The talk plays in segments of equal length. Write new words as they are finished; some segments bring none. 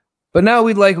But now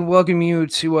we'd like to welcome you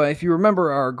to, if you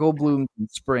remember our Goldblum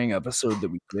Spring episode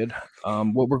that we did,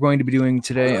 what we're going to be doing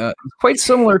today is quite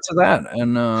similar to that.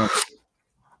 And I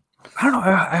don't know,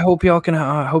 I hope y'all can,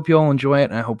 I hope you all enjoy it,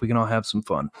 and I hope we can all have some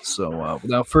fun. So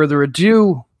without further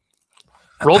ado,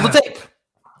 roll the tape.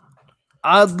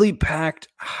 Oddly packed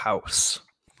house.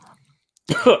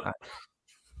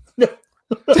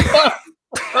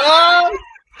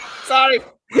 Sorry.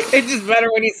 It's just better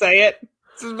when you say it.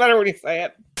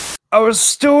 Our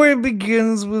story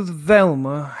begins with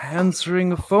Velma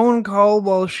answering a phone call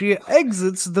while she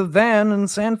exits the van in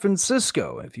San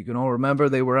Francisco. If you can all remember,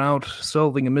 they were out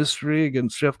solving a mystery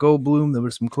against Jeff Goldblum. There were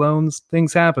some clones.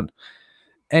 Things happened.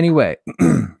 Anyway,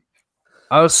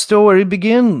 our story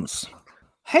begins.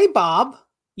 Hey, Bob.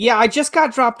 Yeah, I just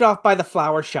got dropped off by the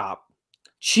flower shop.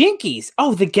 Jinkies.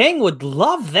 Oh, the gang would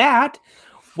love that.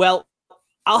 Well,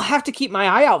 I'll have to keep my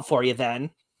eye out for you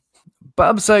then.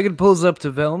 Bob Saget pulls up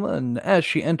to Velma, and as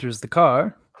she enters the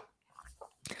car...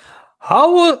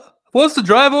 How was the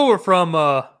drive over from,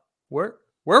 where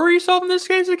were you solving this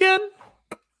case again?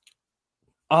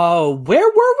 Oh, where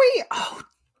were we? Oh,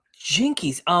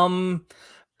 Jinkies.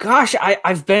 Gosh,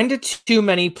 I've been to too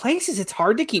many places. It's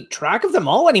hard to keep track of them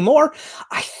all anymore.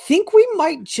 I think we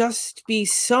might just be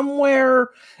somewhere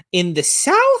in the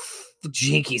South.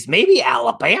 Jinkies, maybe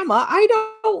Alabama. I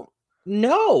don't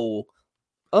know.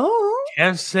 Oh.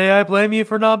 Can't say I blame you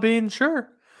for not being sure.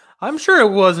 I'm sure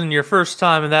it wasn't your first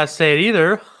time in that state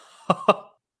either.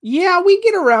 Yeah, we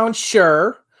get around,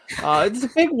 sure. It's a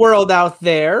big world out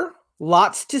there.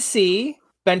 Lots to see.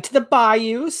 Been to the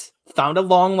bayous. Found a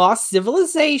long-lost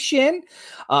civilization.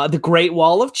 The Great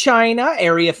Wall of China.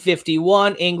 Area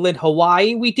 51. England,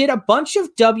 Hawaii. We did a bunch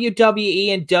of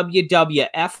WWE and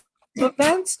WWF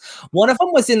events. One of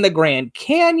them was in the Grand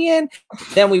Canyon.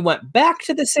 Then we went back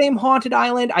to the same haunted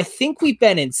island. I think we've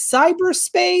been in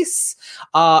cyberspace.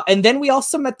 And then we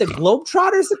also met the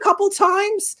Globetrotters a couple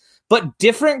times, but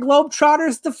different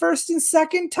Globetrotters the first and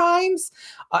second times.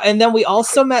 And then we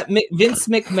also met Vince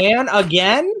McMahon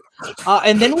again.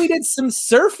 And then we did some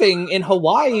surfing in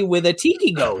Hawaii with a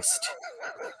tiki ghost.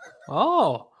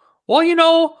 Oh,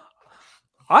 well,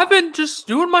 I've been just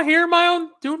doing my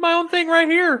own thing right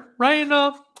here, right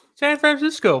in San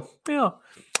Francisco. Yeah,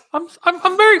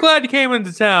 I'm very glad you came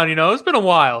into town. It's been a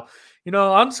while.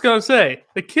 I'm just gonna say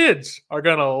the kids are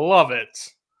gonna love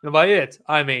it. And by it,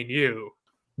 I mean you.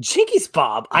 Jinkies,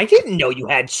 Bob, I didn't know you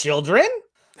had children.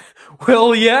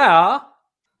 Well, yeah.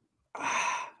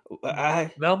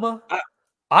 Velma,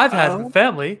 I've had a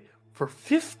family for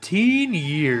 15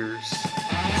 years.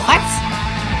 What?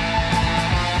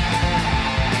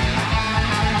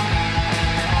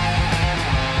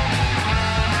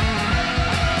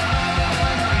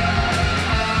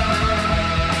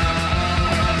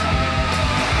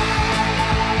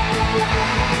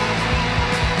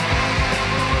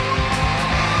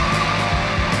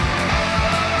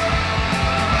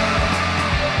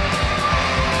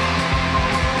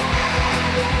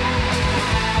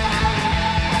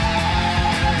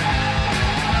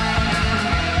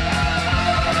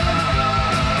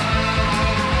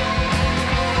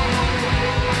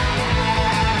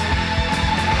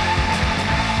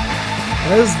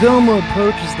 As Velma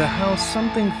approaches the house,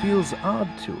 something feels odd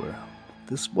to her.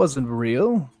 This wasn't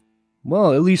real.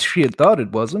 Well, at least she had thought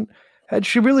it wasn't. Had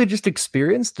she really just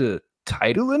experienced a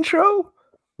title intro?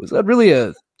 Was that really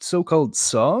a so-called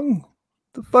song?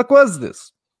 The fuck was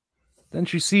this? Then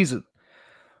she sees it.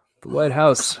 The White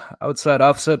House, outside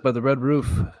offset by the red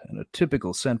roof, and a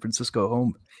typical San Francisco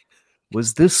home.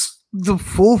 Was this the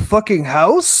full fucking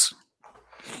house?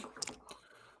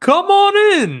 Come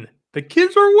on in! The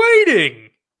kids are waiting!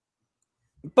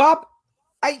 Bob,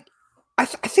 I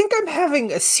think I'm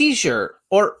having a seizure,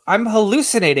 or I'm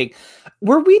hallucinating.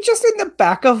 Were we just in the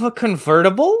back of a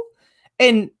convertible?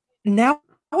 And now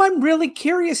I'm really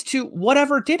curious to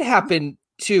whatever did happen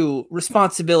to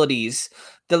responsibilities,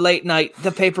 the late night,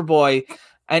 the paperboy,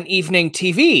 and evening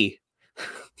TV.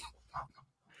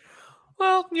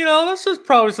 Well, that's just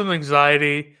probably some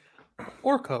anxiety.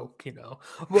 Or coke,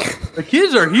 Well, the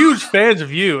kids are huge fans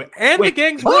of you and the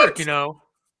gang's work,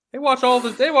 They watch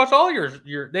all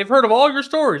your they've heard of all your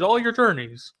stories, all your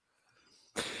journeys.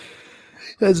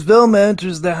 As Velma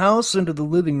enters the house into the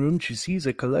living room, she sees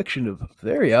a collection of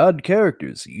very odd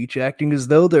characters, each acting as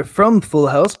though they're from Full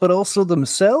House, but also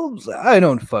themselves. I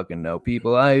don't fucking know,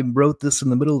 people. I wrote this in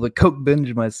the middle of a coke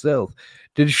binge myself.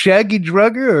 Did Shaggy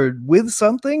drug her or with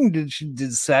something?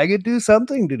 Did Saget do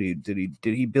something? Did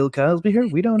he Bill Cosby her?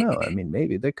 We don't know. I mean,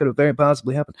 maybe that could have very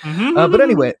possibly happened. But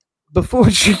anyway, before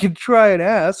she could try and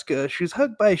ask, she's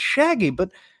hugged by Shaggy,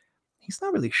 but he's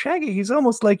not really Shaggy. He's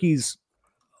almost like he's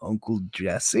Uncle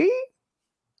Jesse?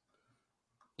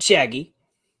 Shaggy,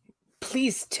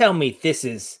 please tell me this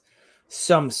is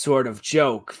some sort of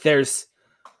joke. There's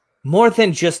more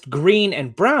than just green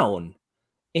and brown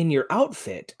in your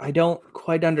outfit. I don't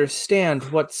quite understand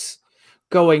what's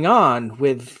going on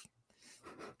with...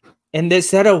 And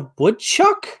is that a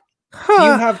woodchuck?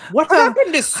 What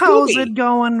happened to Scooby? How's it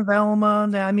going, Velma?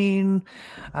 I mean,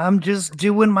 I'm just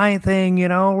doing my thing,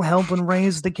 helping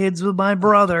raise the kids with my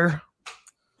brother.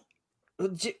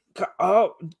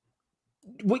 Oh,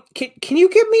 can you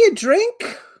give me a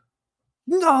drink?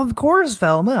 No, of course,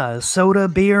 Velma. Soda,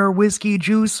 beer, whiskey,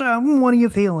 juice. What are you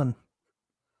feeling?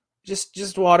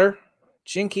 Just water.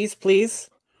 Jinkies, please.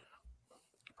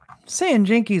 Saying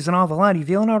Jinkies an awful lot. You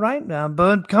feeling all right?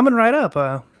 But coming right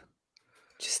up.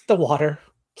 Just the water.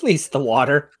 Please, the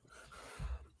water.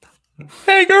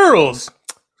 Hey, girls!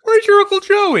 Where's your Uncle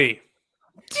Joey?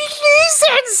 He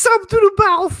said something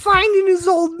about finding his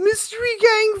old mystery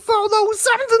gang photo.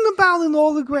 Something about an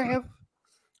autograph.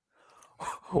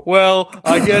 Well,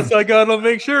 I guess I gotta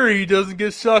make sure he doesn't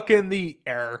get stuck in the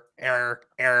error.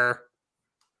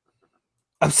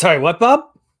 I'm sorry, what, Bob?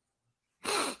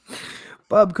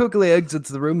 Bob quickly exits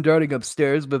the room, darting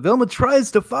upstairs, but Velma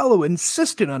tries to follow,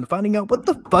 insistent on finding out what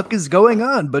the fuck is going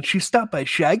on. But she's stopped by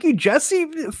Shaggy,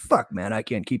 Jesse. Fuck, man, I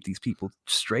can't keep these people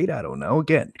straight. I don't know.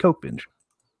 Again, coke binge.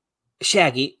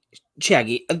 Shaggy,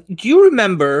 do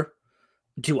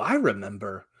I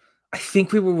remember? I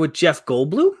think we were with Jeff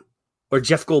Goldblum or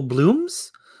Jeff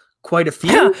Goldblum's. Quite a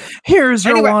few. Yeah, here's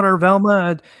your water,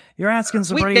 Velma. You're asking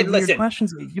some pretty weird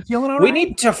questions. You feeling all right? We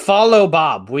need to follow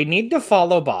Bob.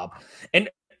 And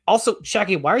also,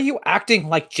 Shaggy, why are you acting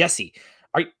like Jesse?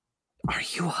 Are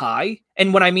you high?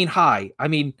 And when I mean high, I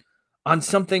mean on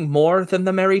something more than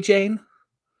the Mary Jane?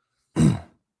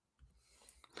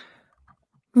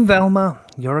 Velma,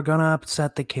 you're gonna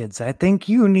upset the kids. I think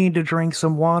you need to drink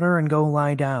some water and go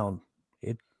lie down.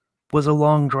 It was a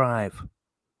long drive.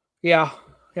 Yeah,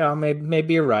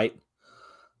 maybe you're right.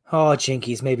 Oh,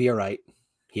 Jinkies, maybe you're right.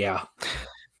 Yeah.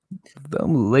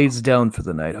 Velma lays down for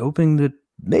the night, hoping that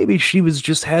maybe she was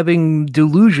just having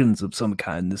delusions of some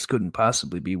kind. This couldn't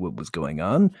possibly be what was going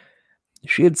on.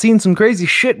 She had seen some crazy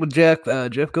shit with Jeff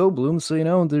Goldblum,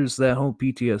 so, there's that whole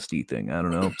PTSD thing. I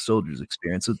don't know, soldiers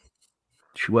experience it.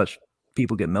 She watched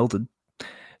people get melted.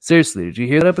 Seriously, did you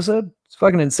hear that episode? It's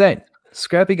fucking insane.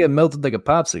 Scrappy got melted like a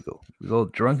popsicle. He was all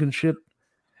drunk and shit.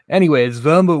 Anyways,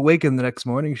 Velma awakened the next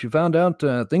morning. She found out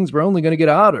things were only going to get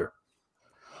hotter.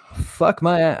 Fuck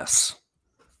my ass.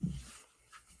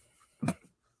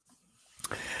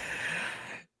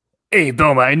 Hey,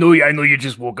 Velma, I know you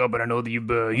just woke up, and I know that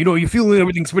you're feeling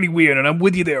everything's pretty weird, and I'm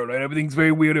with you there, right? Everything's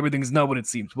very weird. Everything's not what it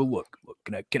seems. Well, look,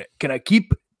 can I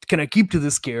keep to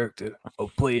this character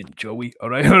of playing Joey? All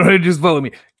right, just follow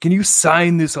me. Can you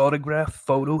sign this autograph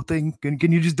photo thing?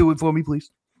 Can you just do it for me,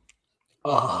 please?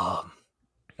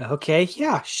 Okay,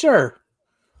 yeah, sure.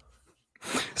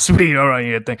 Sweet, all right,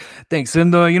 yeah, thanks.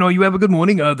 And, you have a good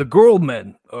morning. The girl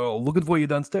men are looking for you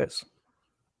downstairs.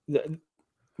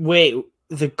 Wait,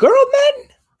 the girl men?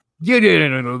 Yeah,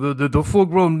 no. The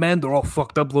full-grown men, they're all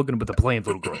fucked up looking, but they're playing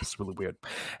little girls. It's really weird.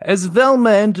 As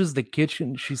Velma enters the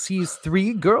kitchen, she sees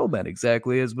 3 girl men,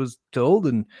 exactly as was told,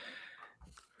 and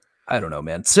I don't know,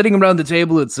 man. Sitting around the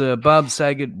table, it's Bob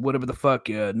Saget, whatever the fuck,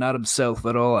 not himself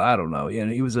at all. I don't know.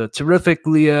 He was a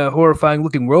terrifically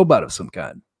horrifying-looking robot of some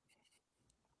kind.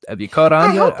 Have you caught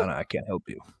on yet? I can't help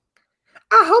you.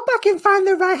 I hope I can find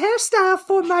the right hairstyle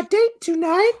for my date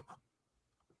tonight.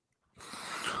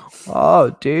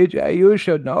 Oh, DJ, you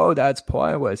should know that's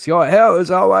pointless. Your hair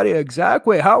is already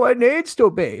exactly how it needs to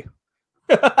be.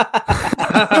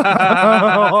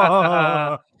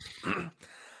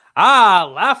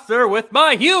 Laughter with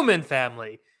my human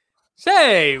family.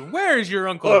 Say, where's your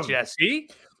Uncle Jesse?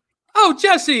 Oh,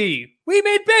 Jesse, we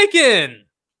made bacon.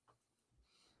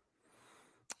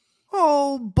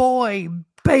 Oh, boy,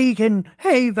 bacon.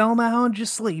 Hey, Velma, how'd you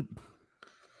sleep?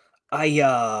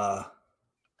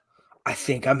 I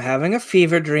think I'm having a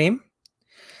fever dream.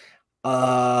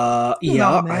 Yeah,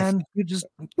 no, man. You just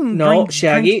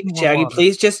Shaggy,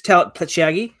 please just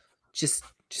Shaggy, just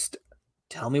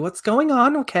tell me what's going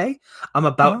on, okay? I'm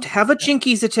about to have a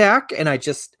Jinkies attack, and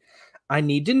I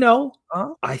need to know.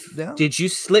 Did you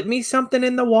slip me something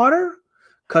in the water?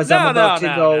 Because I'm about to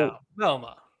go. No.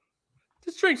 Velma,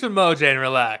 just drink some Mojo and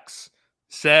relax.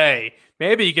 Say,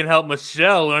 maybe you can help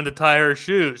Michelle learn to tie her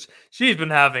shoes. She's been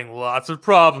having lots of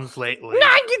problems lately.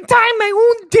 I can tie my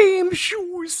own damn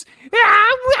shoes. What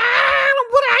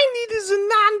I need is a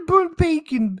non-burnt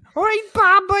bacon. All right,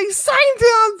 Bob, I signed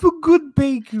on for good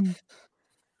bacon.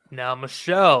 Now,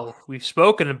 Michelle, we've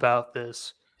spoken about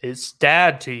this. is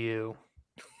dad to you?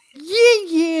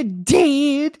 Yeah,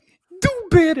 Dad. Do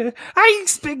better. I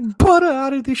expect butter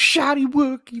out of this shoddy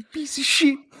work, you piece of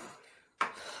shit.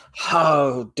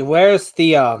 Oh, where's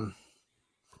the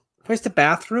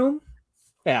bathroom?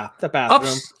 Yeah, the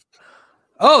bathroom.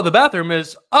 The bathroom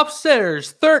is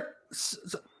upstairs.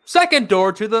 Second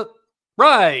door to the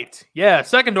right. Yeah,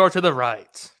 second door to the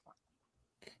right.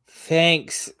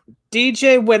 Thanks.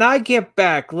 DJ, when I get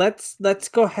back, let's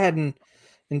go ahead and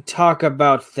talk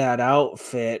about that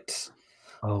outfit.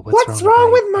 Oh, what's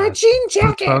wrong with my jean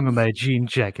jacket? What's wrong with my jean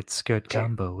jacket skirt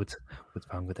combo? What's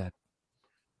wrong with that?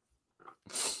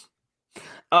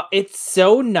 It's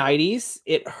so 90s.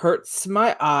 It hurts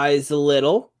my eyes a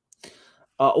little.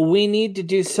 We need to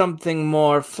do something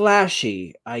more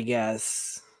flashy, I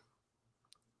guess.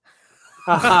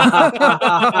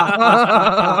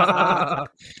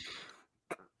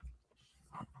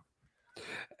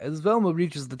 As Velma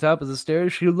reaches the top of the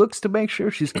stairs, she looks to make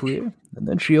sure she's clear, and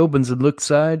then she opens and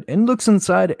looks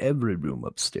inside every room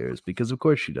upstairs, because of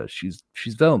course she does. She's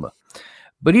Velma.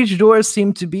 But each door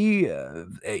seemed to be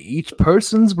each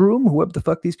person's room, whoever the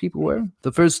fuck these people were.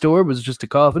 The first door was just a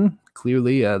coffin,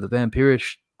 clearly the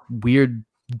vampirish weird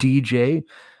DJ.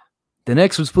 The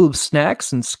next was full of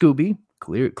snacks and Scooby.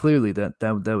 Clearly that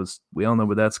was, we all know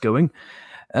where that's going.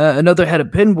 Another had a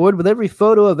pinboard with every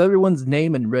photo of everyone's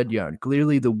name in red yarn.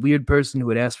 Clearly the weird person who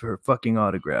had asked for her fucking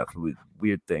autograph.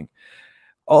 Weird thing.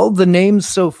 All the names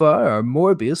so far are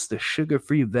Morbius, the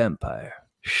sugar-free vampire,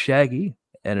 Shaggy,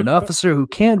 and an officer who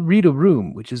can't read a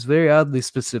room, which is very oddly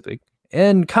specific,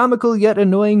 and comical yet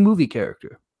annoying movie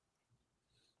character.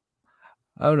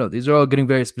 I don't know. These are all getting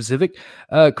very specific.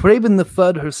 Craven the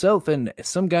Fudd herself and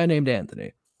some guy named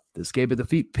Anthony. This gave her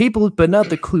the people, but not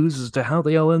the clues as to how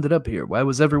they all ended up here. Why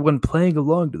was everyone playing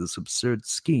along to this absurd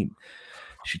scheme?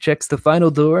 She checks the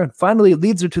final door, and finally it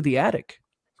leads her to the attic.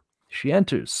 She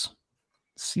enters,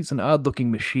 sees an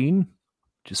odd-looking machine,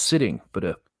 just sitting, but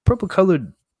a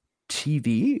purple-colored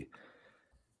TV.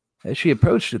 As she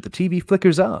approached it, the TV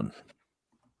flickers on.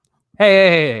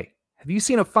 Hey. Have you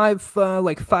seen a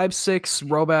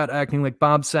 5'6" robot acting like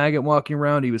Bob Saget walking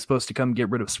around? He was supposed to come get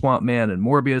rid of Swamp Man and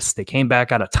Morbius. They came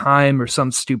back out of time or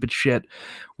some stupid shit.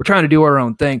 We're trying to do our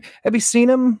own thing. Have you seen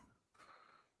him?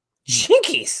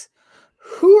 Jinkies!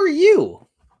 Who are you?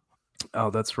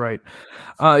 Oh, that's right.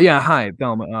 Yeah, hi,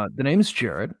 Velma. The name is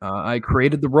Jared. I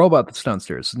created the robot that's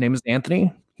downstairs. His name is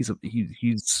Anthony. He's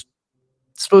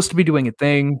supposed to be doing a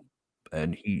thing,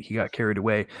 and he got carried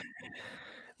away.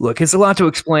 Look, it's a lot to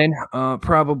explain.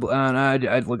 Probably, and I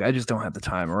just don't have the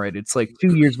time. All right, it's like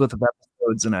 2 years worth of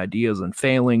episodes and ideas and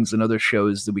failings and other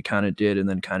shows that we kind of did and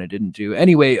then kind of didn't do.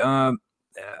 Anyway, can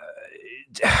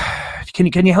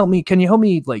you help me? Can you help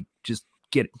me? Like, just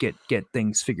get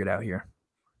things figured out here.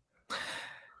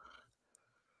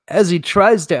 As he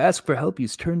tries to ask for help,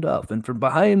 he's turned off, and from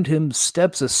behind him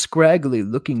steps a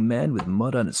scraggly-looking man with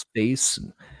mud on his face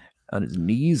and on his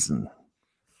knees and.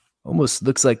 Almost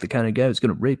looks like the kind of guy who's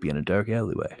going to rape you in a dark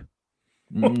alleyway.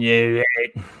 Yeah,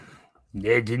 right.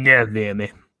 That's enough, Velma.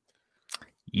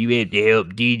 You have to help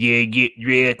DJ get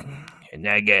dressed, and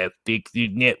I got to fix his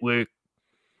network.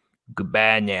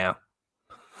 Goodbye now.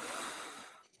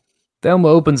 Velma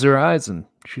opens her eyes, and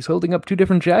she's holding up 2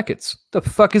 different jackets. The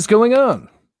fuck is going on?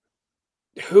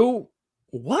 Who?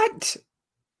 What?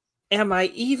 Am I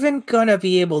even going to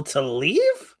be able to leave?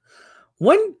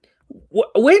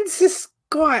 When's this...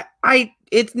 God,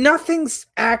 nothing's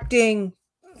acting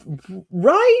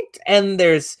right, and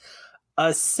there's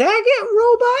a Saget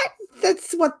robot.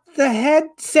 That's what the head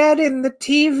said in the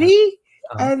TV,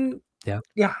 and yeah.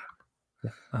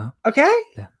 Okay.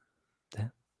 Yeah.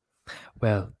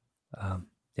 Well,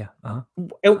 yeah.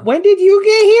 And when did you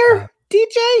get here,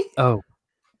 DJ? Oh,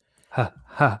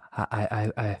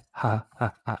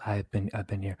 I've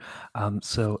been here.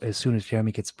 So as soon as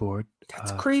Jeremy gets bored,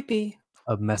 that's creepy.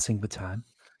 Of messing with time.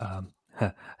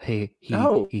 He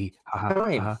will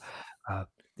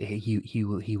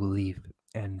leave,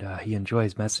 and he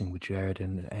enjoys messing with Jared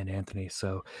and Anthony.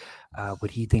 So,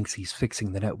 what he thinks he's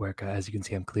fixing the network. As you can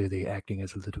see, I'm clearly acting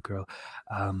as a little girl.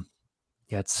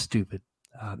 Yeah, it's stupid.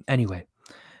 Anyway,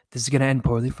 this is gonna end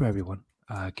poorly for everyone.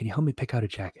 Can you help me pick out a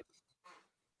jacket?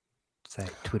 Say,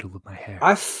 twiddle with my hair.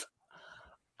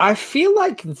 I feel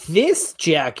like this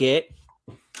jacket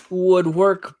would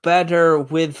work better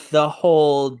with the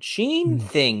whole gene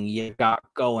thing you got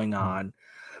going on,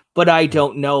 but I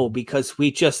don't know because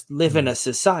we just live in a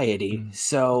society.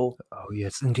 So, oh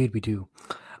yes, indeed we do.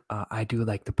 I do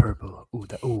like the purple.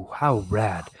 Ooh, how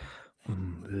rad!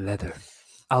 Leather.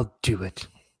 I'll do it.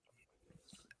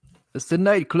 As the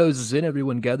night closes in,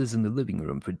 everyone gathers in the living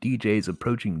room for DJ's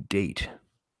approaching date.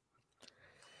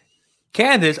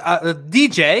 Candace,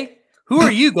 DJ, who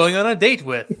are you going on a date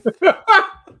with?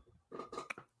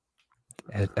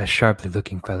 A sharply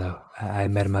looking fellow. I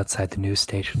met him outside the news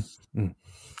station. Mm.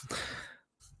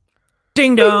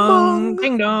 Ding dong,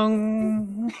 ding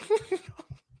dong.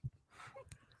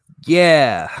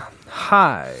 Yeah.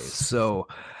 Hi. So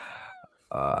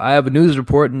I have a news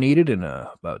report needed in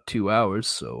about 2 hours,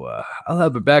 so I'll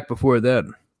have her back before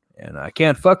then. And I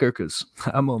can't fuck her because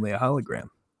I'm only a hologram.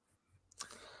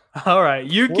 All right,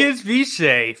 you kids be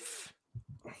safe.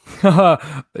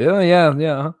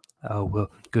 Yeah. Oh, well,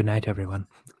 good night, everyone.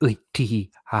 Ui, tee,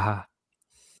 haha.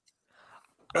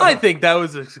 I think that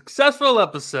was a successful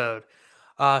episode.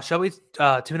 Shall we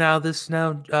tune out of this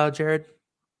now, Jared?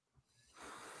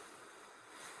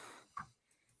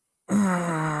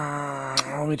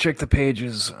 Let me check the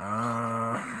pages.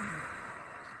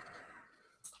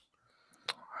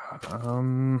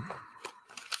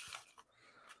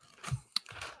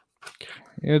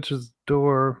 Edge's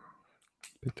door.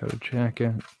 Picked out a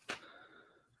jacket.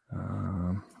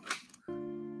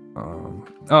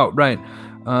 Oh, right.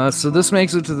 So this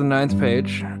makes it to the 9th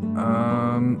page.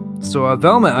 So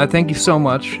Velma, I thank you so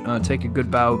much. Take a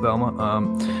good bow,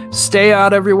 Velma. Stay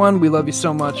out, everyone. We love you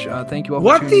so much. Thank you all.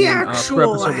 What for the tuning in,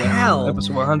 actual for hell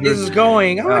episode 100 is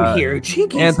going on here?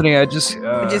 Jinkies. Anthony,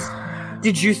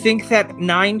 Did you think that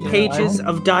 9 pages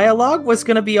of dialogue was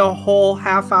going to be a whole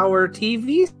half-hour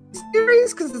TV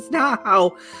series? Because it's not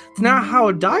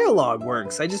how dialogue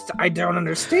works. I don't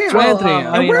understand. So Anthony,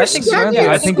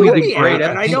 I think we did great.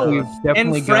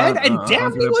 And Fred and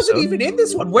Daphne wasn't even in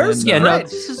this one. Where's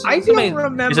Fred? I don't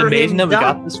remember. It's amazing that we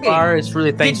got this far. It's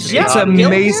really thanks to It's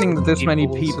amazing that this many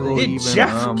people Did even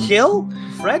Jeff kill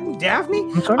Fred and Daphne?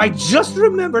 I just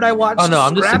remembered I watched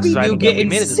Scrappy Doo get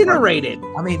incinerated.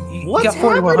 I mean, what's got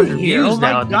 4,100 happening here? views Oh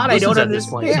my now. God, I don't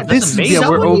understand. This is amazing.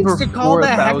 Someone needs to call the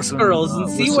Hex Girls and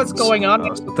see what's going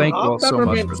on. So thank you all so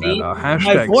much for that. My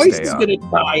Hashtag voice stay is up. gonna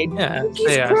die. Yeah,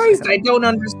 Jesus Christ, I don't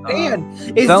understand.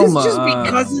 Is Thelma, this just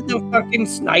because of the fucking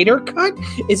Snyder Cut?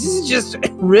 Is this just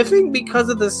riffing because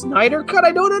of the Snyder Cut?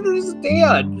 I don't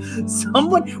understand.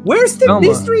 Where's the Thelma,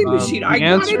 mystery machine? I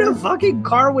got in answer- a fucking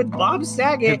car with Bob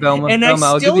Saget, Velma, and Velma, I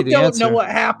I'll give still you the don't answer. know what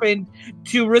happened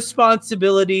to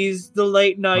Responsibilities, the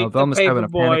late night, the Velma's having a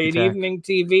panic Paperboy, and attack. evening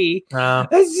TV.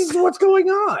 That's just what's going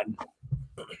on.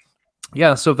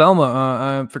 Yeah, so Velma,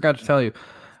 I forgot to tell you,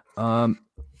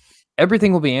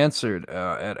 everything will be answered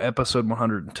at episode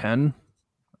 110.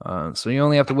 So you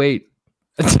only have to wait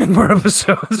 10 more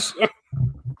episodes.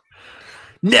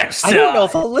 Next I don't know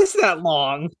if I'll list that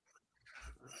long.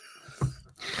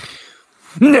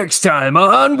 Next time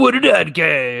on Wooded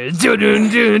Podcast.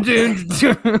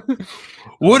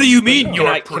 What do you mean Can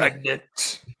I- you're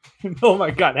pregnant? Oh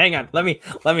my God! Hang on. Let me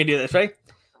do this. Right.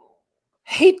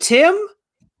 Hey Tim.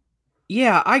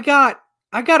 Yeah, I got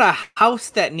a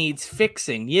house that needs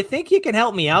fixing. You think you can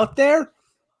help me out there?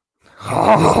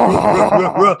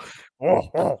 Oh,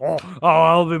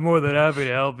 I'll be more than happy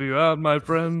to help you out, my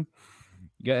friend.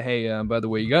 Hey, by the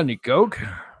way, you got any coke?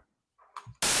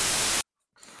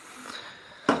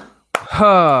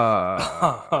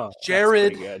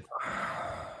 Jared, That's pretty good.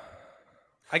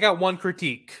 I got one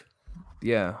critique.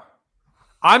 Yeah.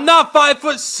 I'm not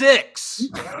 5'6".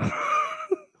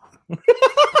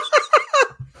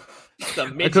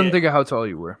 I couldn't think of how tall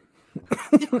you were.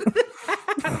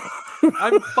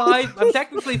 I'm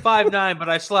technically 5'9", but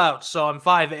I slouch, so I'm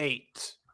 5'8".